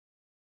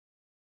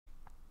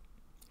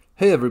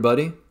Hey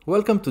everybody,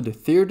 welcome to the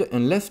third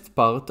and last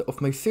part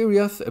of my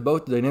series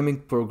about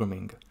dynamic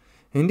programming.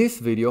 In this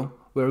video,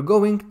 we are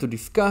going to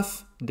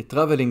discuss the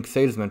traveling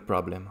salesman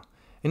problem,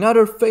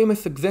 another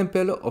famous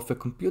example of a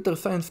computer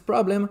science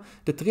problem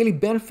that really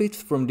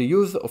benefits from the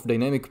use of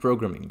dynamic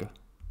programming.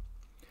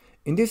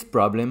 In this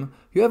problem,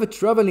 you have a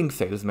traveling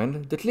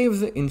salesman that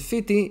lives in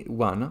city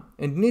 1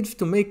 and needs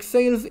to make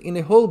sales in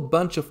a whole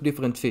bunch of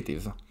different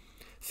cities.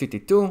 City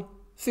 2,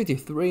 city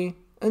 3,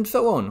 and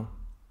so on,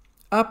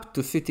 up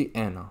to city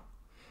N.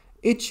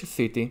 Each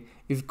city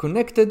is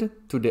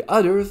connected to the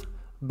others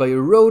by a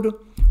road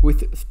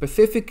with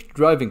specific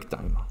driving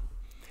time.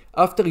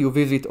 After you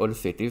visit all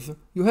cities,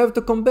 you have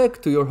to come back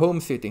to your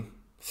home city,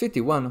 city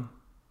 1.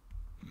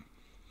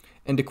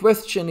 And the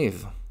question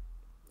is,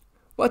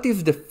 what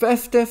is the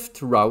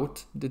fastest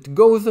route that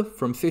goes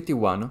from city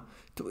 1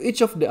 to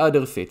each of the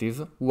other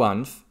cities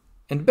once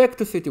and back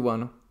to city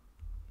 1?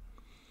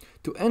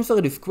 To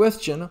answer this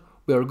question,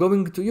 we are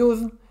going to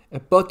use a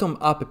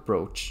bottom-up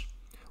approach,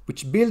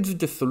 which builds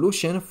the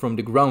solution from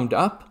the ground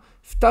up,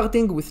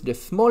 starting with the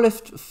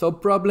smallest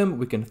subproblem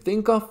we can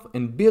think of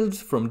and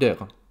builds from there.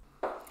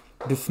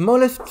 The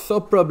smallest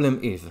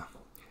subproblem is,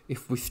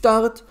 if we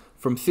start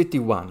from city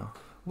 1,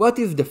 what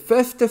is the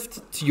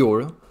fastest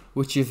tour,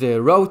 which is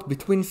a route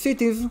between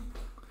cities,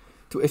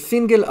 to a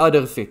single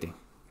other city?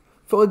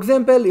 For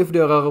example, if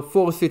there are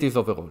 4 cities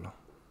overall.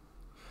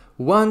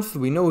 Once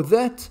we know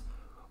that,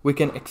 we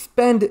can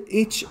expand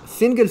each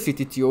single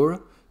city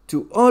tour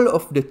to all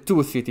of the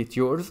 2 city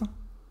tours.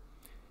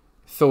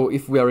 So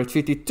if we are at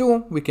city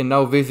 2, we can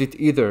now visit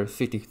either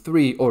city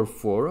 3 or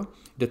 4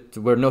 that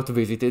were not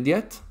visited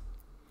yet.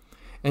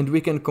 And we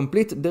can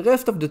complete the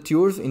rest of the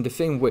tours in the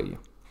same way.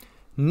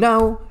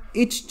 Now,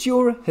 each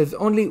tour has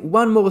only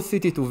one more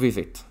city to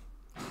visit.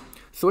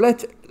 So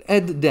let's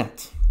add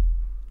that.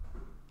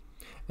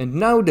 And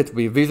now that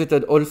we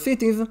visited all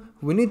cities,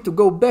 we need to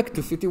go back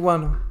to city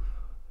 1.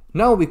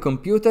 Now we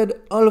computed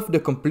all of the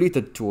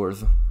completed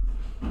tours.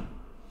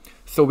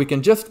 So we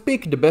can just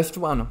pick the best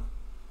one.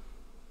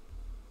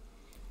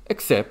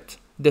 Except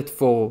that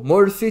for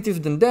more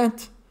cities than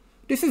that,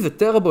 this is a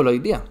terrible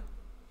idea.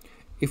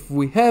 If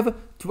we have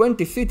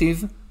 20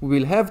 cities, we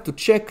will have to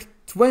check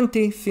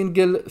 20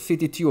 single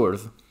city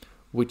tours,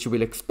 which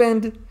will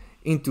expand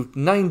into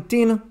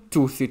 19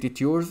 two-city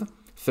tours,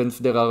 since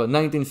there are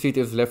 19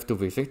 cities left to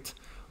visit,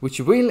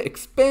 which will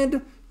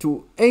expand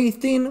to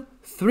 18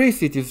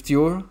 three-cities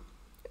tour,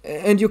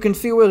 and you can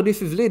see where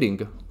this is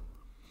leading.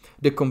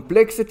 The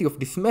complexity of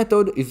this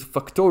method is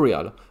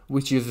factorial,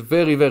 which is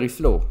very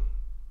slow.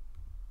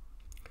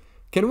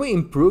 Can we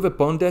improve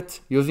upon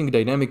that using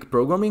dynamic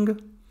programming?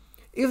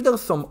 Is there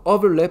some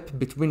overlap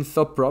between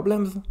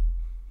subproblems?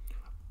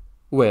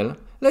 Well,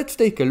 let's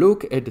take a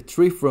look at the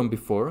tree from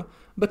before,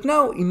 but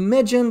now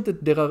imagine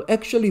that there are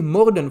actually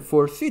more than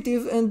 4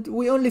 cities and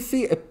we only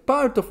see a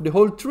part of the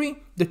whole tree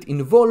that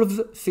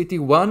involves city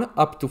 1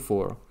 up to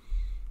 4.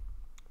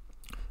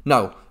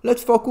 Now,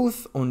 let's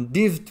focus on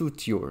these 2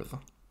 tours.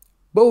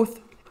 Both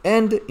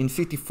end in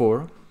city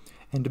 4,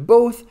 and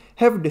both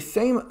have the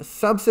same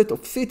subset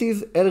of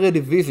cities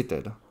already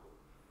visited,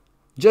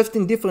 just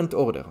in different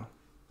order.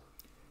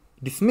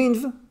 This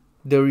means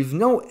there is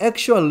no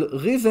actual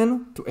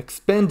reason to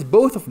expand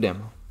both of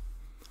them.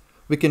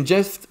 We can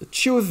just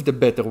choose the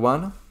better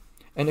one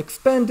and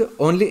expand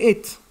only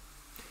it.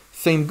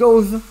 Same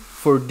goes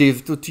for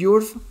these 2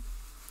 tours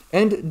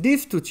and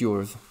these 2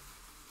 tours.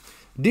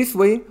 This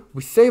way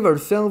we save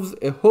ourselves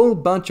a whole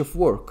bunch of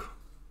work.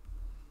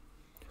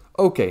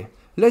 Okay,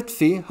 let's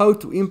see how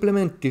to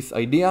implement this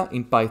idea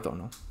in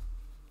Python.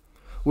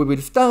 We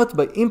will start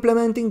by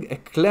implementing a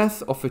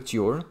class of a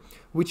tour,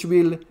 which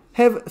will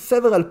have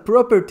several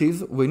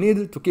properties we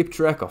need to keep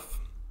track of.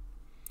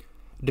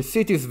 The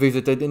cities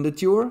visited in the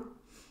tour,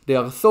 they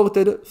are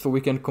sorted so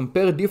we can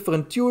compare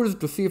different tours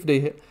to see if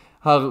they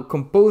are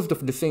composed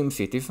of the same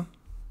cities.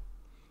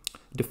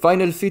 The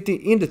final city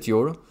in the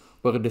tour,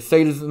 where the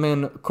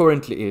salesman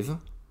currently is.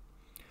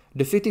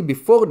 The city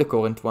before the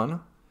current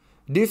one.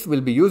 This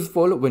will be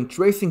useful when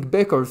tracing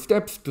back our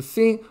steps to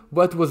see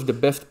what was the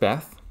best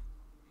path.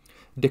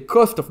 The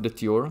cost of the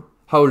tour,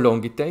 how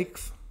long it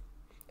takes,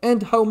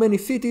 and how many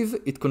cities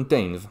it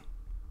contains.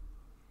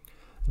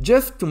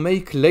 Just to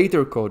make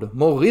later code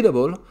more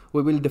readable,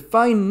 we will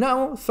define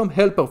now some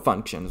helper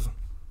functions.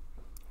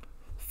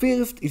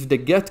 First is the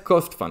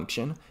getCost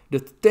function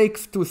that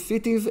takes 2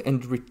 cities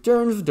and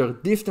returns their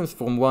distance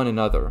from one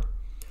another.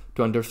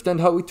 To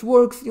understand how it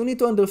works, you need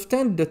to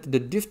understand that the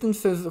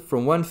distances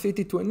from one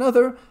city to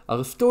another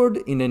are stored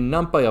in a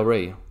NumPy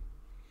array,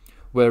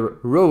 where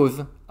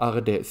rows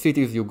are the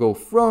cities you go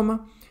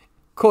from,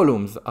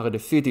 columns are the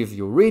cities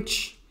you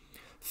reach.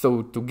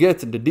 So to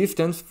get the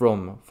distance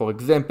from, for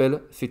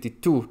example, city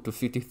 2 to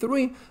city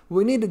 3,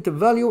 we need the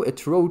value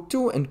at row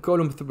 2 and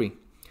column 3.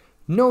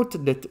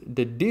 Note that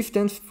the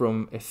distance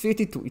from a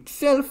city to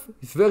itself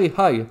is very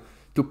high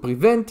to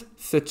prevent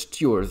such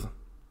tours.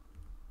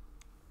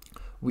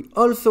 We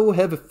also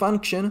have a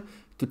function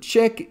to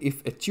check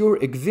if a tour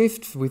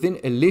exists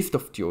within a list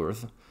of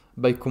tours,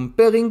 by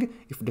comparing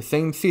if the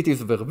same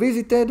cities were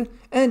visited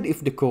and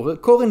if the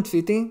current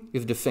city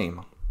is the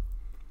same.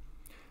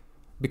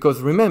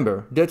 Because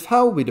remember, that's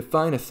how we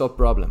define a SOP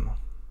problem.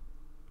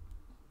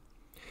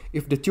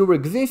 If the tour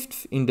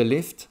exists in the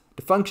list,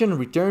 the function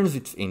returns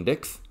its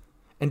index,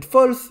 and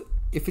false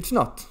if it's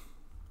not.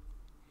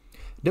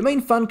 The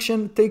main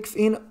function takes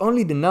in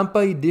only the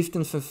NumPy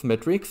distances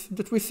metrics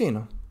that we've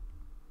seen.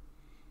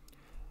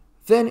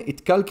 Then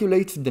it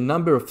calculates the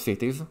number of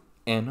cities,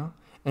 n,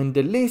 and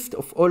the list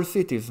of all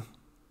cities.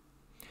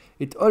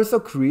 It also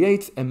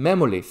creates a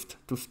memo list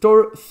to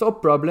store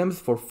SOP problems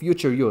for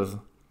future use.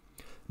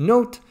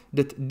 Note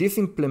that this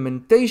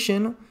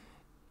implementation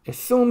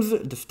assumes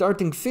the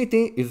starting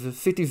city is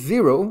city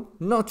 0,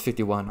 not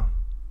city 1.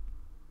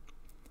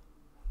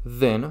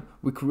 Then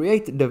we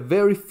create the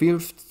very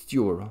first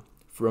tour,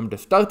 from the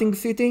starting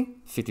city,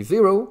 city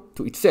 0,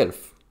 to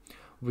itself.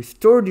 We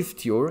store this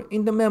tour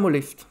in the memo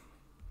list.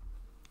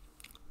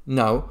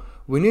 Now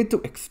we need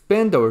to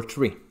expand our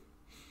tree.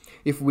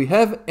 If we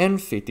have n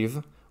cities,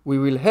 we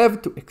will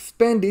have to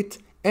expand it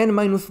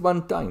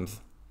n-1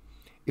 times.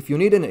 If you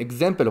need an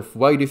example of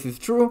why this is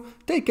true,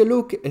 take a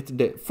look at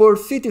the 4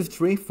 cities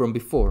tree from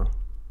before.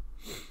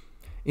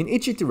 In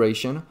each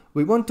iteration,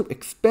 we want to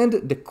expand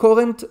the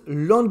current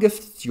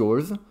longest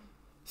tours,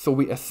 so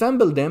we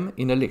assemble them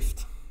in a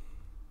list.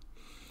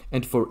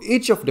 And for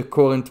each of the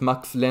current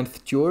max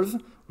length tours,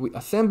 we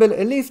assemble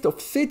a list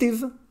of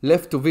cities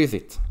left to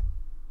visit.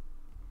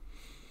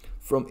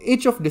 From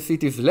each of the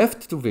cities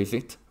left to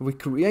visit, we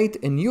create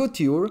a new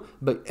tour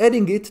by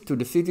adding it to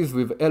the cities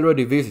we've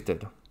already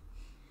visited.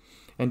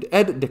 And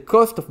add the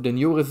cost of the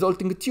new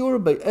resulting tour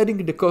by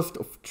adding the cost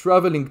of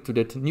traveling to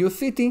that new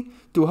city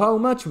to how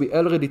much we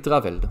already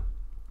traveled.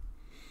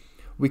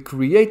 We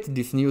create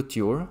this new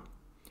tour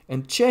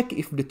and check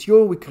if the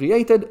tour we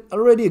created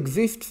already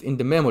exists in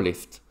the memo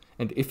list,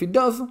 and if it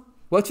does,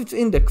 what's its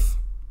index?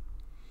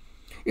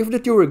 If the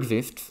tour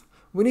exists,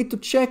 we need to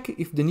check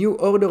if the new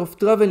order of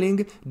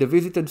traveling the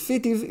visited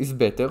cities is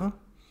better,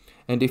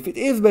 and if it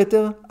is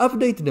better,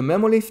 update the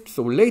memo list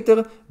so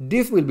later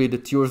this will be the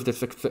tours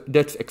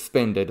that's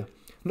expanded,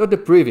 not the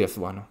previous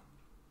one.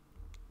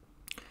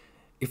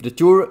 If the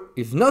tour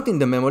is not in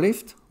the memo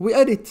list, we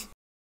add it.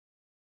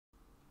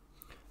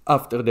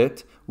 After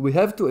that, we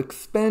have to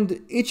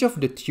expand each of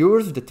the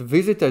tours that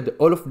visited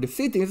all of the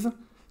cities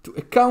to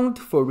account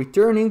for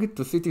returning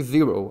to city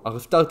 0, our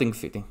starting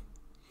city.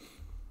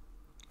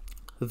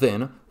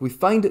 Then, we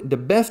find the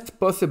best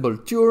possible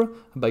tour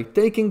by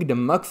taking the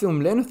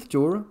maximum length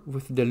tour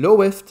with the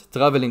lowest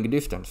traveling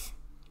distance.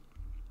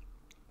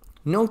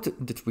 Note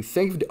that we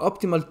save the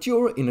optimal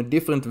tour in a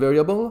different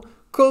variable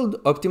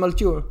called optimal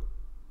tour.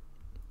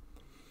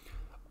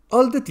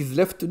 All that is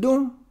left to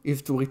do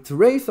is to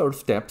retrace our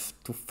steps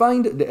to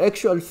find the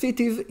actual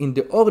cities in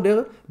the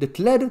order that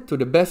led to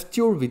the best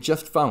tour we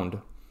just found.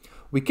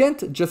 We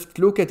can't just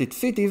look at its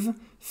cities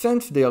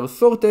since they are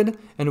sorted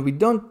and we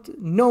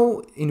don't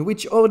know in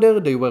which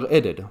order they were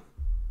added.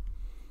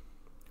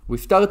 We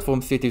start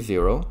from city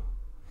 0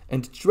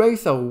 and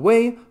trace our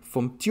way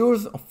from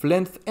tours of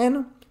length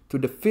n to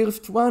the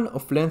first one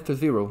of length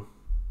 0.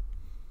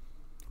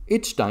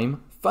 Each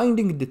time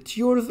finding the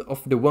tours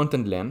of the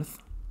wanted length,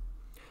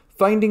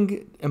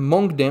 finding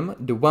among them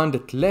the one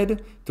that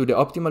led to the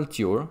optimal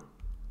tour,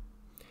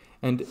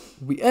 and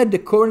we add the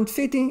current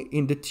city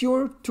in the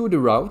tour to the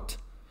route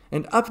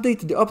and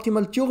update the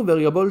optimal tour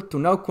variable to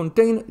now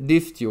contain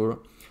this tour,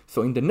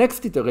 so in the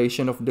next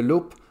iteration of the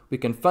loop we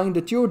can find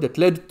the tour that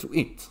led to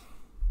it.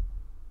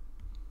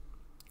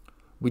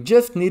 We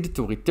just need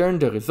to return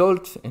the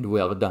results and we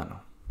are done.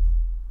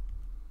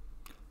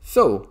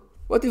 So,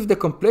 what is the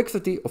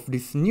complexity of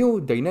this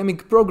new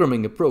dynamic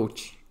programming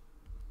approach?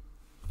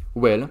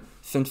 Well,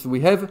 since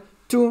we have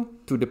 2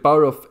 to the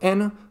power of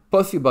n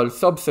possible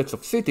subsets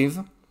of cities,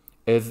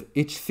 as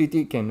each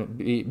city can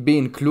be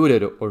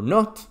included or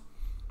not,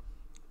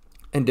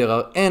 and there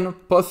are n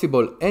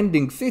possible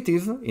ending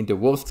cities in the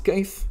worst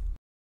case,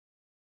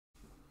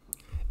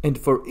 and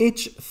for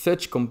each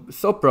such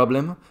SOP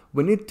problem,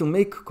 we need to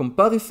make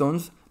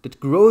comparisons that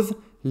grows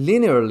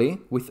linearly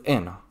with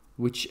n,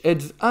 which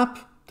adds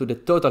up to the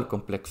total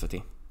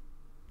complexity.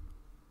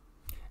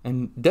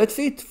 And that's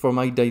it for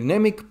my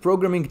dynamic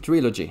programming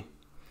trilogy.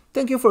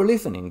 Thank you for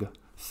listening.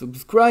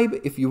 Subscribe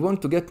if you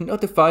want to get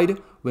notified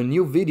when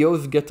new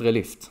videos get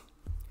released.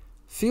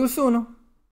 See you soon!